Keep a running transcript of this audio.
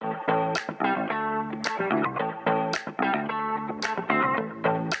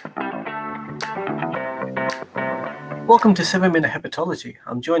Welcome to 7 Minute Hepatology.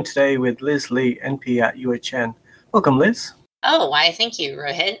 I'm joined today with Liz Lee, NP at UHN. Welcome, Liz. Oh, why, thank you,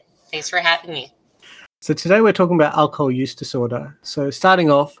 Rohit. Thanks for having me. So today we're talking about alcohol use disorder. So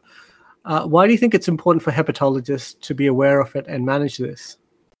starting off, why do you think it's important for hepatologists to be aware of it and manage this?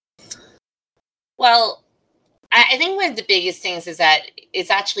 Well, I think one of the biggest things is that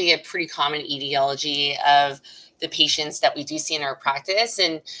it's actually a pretty common etiology of the patients that we do see in our practice.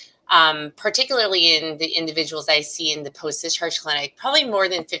 And particularly in the individuals I see in the post-discharge clinic, probably more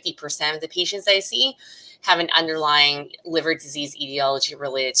than 50% of the patients I see have an underlying liver disease etiology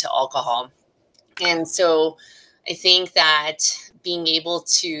related to alcohol. And so I think that being able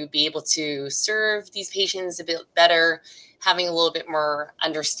to serve these patients a bit better, having a little bit more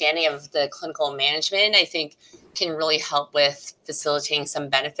understanding of the clinical management, I think can really help with facilitating some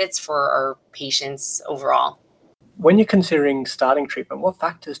benefits for our patients overall. When you're considering starting treatment, what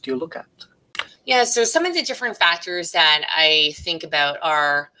factors do you look at? Yeah, so some of the different factors that I think about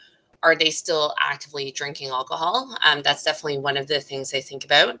are they still actively drinking alcohol? That's definitely one of the things I think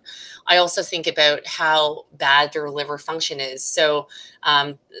about. I also think about how bad their liver function is. So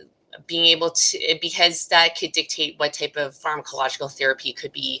being able to, because that could dictate what type of pharmacological therapy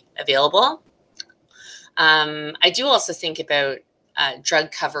could be available. I do also think about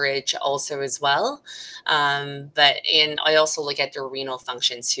drug coverage also as well. And I also look at their renal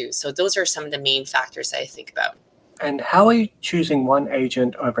function too. So those are some of the main factors I think about. And how are you choosing one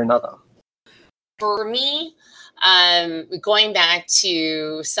agent over another? For me, going back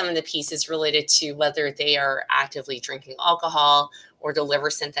to some of the pieces related to whether they are actively drinking alcohol or the liver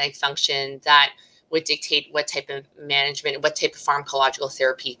synthetic function, that would dictate what type of management, what type of pharmacological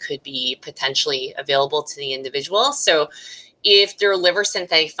therapy could be potentially available to the individual. So if their liver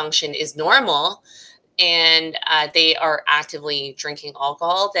synthetic function is normal and they are actively drinking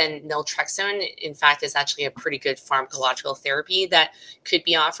alcohol, then naltrexone, in fact, is actually a pretty good pharmacological therapy that could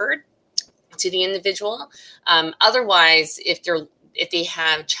be offered to the individual. Otherwise, if they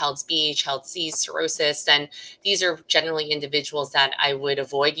have Child's B, Child's C, cirrhosis, then these are generally individuals that I would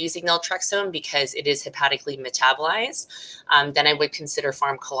avoid using naltrexone because it is hepatically metabolized. Then I would consider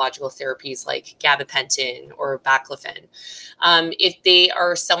pharmacological therapies like gabapentin or baclofen. If they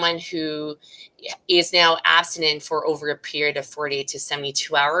are someone who is now abstinent for over a period of 48 to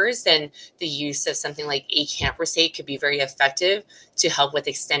 72 hours, then the use of something like acamprosate could be very effective to help with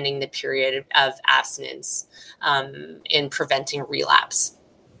extending the period of abstinence in preventing relapse.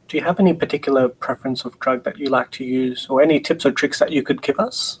 Do you have any particular preference of drug that you like to use or any tips or tricks that you could give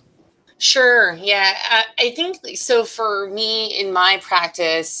us? Sure. Yeah, I think so. For me, in my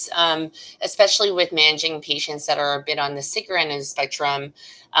practice, especially with managing patients that are a bit on the sicker end of the spectrum,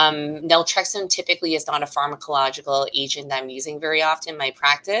 naltrexone typically is not a pharmacological agent I'm using very often in my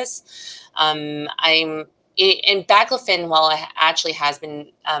practice. And baclofen, while it actually has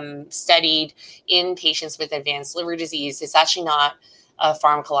been studied in patients with advanced liver disease, it's actually not a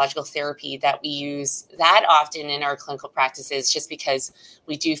pharmacological therapy that we use that often in our clinical practices, just because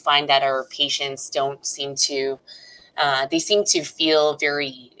we do find that our patients don't seem to, they seem to feel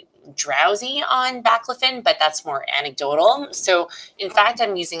very drowsy on baclofen, but that's more anecdotal. So in fact,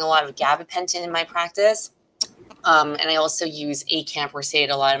 I'm using a lot of gabapentin in my practice. And I also use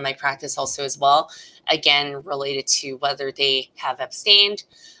acamprosate a lot in my practice also as well, again, related to whether they have abstained.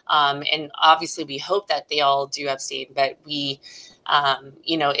 And obviously we hope that they all do abstain, but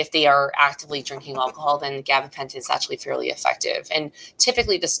if they are actively drinking alcohol, then gabapentin is actually fairly effective. And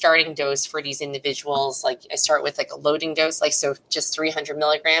typically the starting dose for these individuals, like I start with like a loading dose, so just 300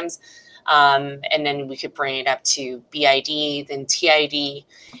 milligrams. And then we could bring it up to BID, then TID,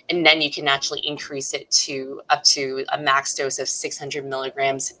 and then you can actually increase it to up to a max dose of 600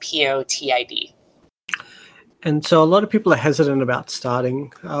 milligrams PO-TID. And so a lot of people are hesitant about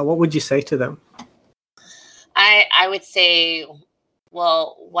starting. What would you say to them? I would say,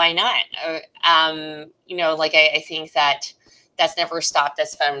 well, why not? I think that's never stopped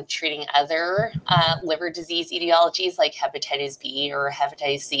us from treating other liver disease etiologies like hepatitis B or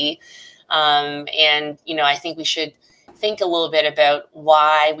hepatitis C. I think we should think a little bit about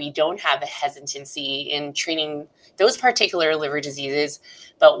why we don't have a hesitancy in treating those particular liver diseases,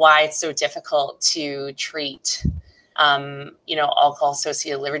 but why it's so difficult to treat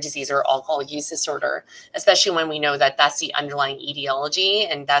alcohol-associated liver disease or alcohol use disorder, especially when we know that that's the underlying etiology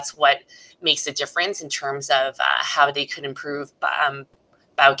and that's what makes a difference in terms of how they could improve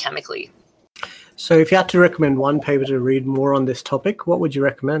biochemically. So if you had to recommend one paper to read more on this topic, what would you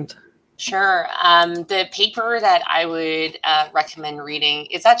recommend? Sure. The paper that I would recommend reading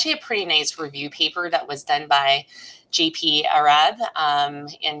is actually a pretty nice review paper that was done by JP Arab,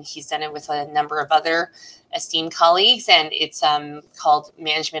 and he's done it with a number of other esteemed colleagues, and it's called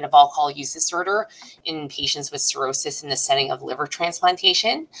Management of Alcohol Use Disorder in Patients with Cirrhosis in the Setting of Liver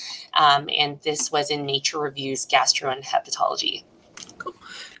Transplantation. And this was in Nature Reviews Gastro and Hepatology. Cool.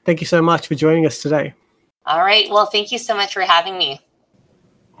 Thank you so much for joining us today. All right. Well, thank you so much for having me.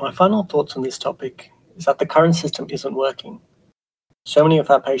 My final thoughts on this topic is that the current system isn't working. So many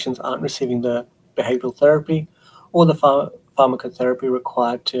of our patients aren't receiving the behavioral therapy or the pharmacotherapy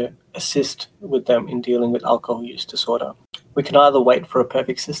required to assist with them in dealing with alcohol use disorder. We can either wait for a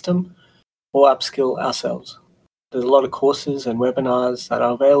perfect system or upskill ourselves. There's a lot of courses and webinars that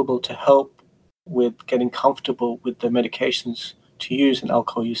are available to help with getting comfortable with the medications to use in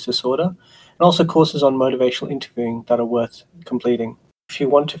alcohol use disorder, and also courses on motivational interviewing that are worth completing. If you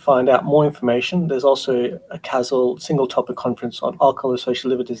want to find out more information, there's also a CASL single topic conference on alcohol-associated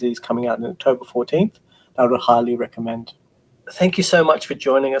liver disease coming out on October 14th that I would highly recommend. Thank you so much for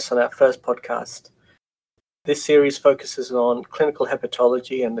joining us on our first podcast. This series focuses on clinical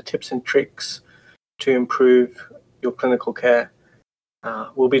hepatology and the tips and tricks to improve your clinical care.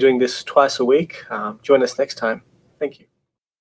 We'll be doing this twice a week. Join us next time. Thank you.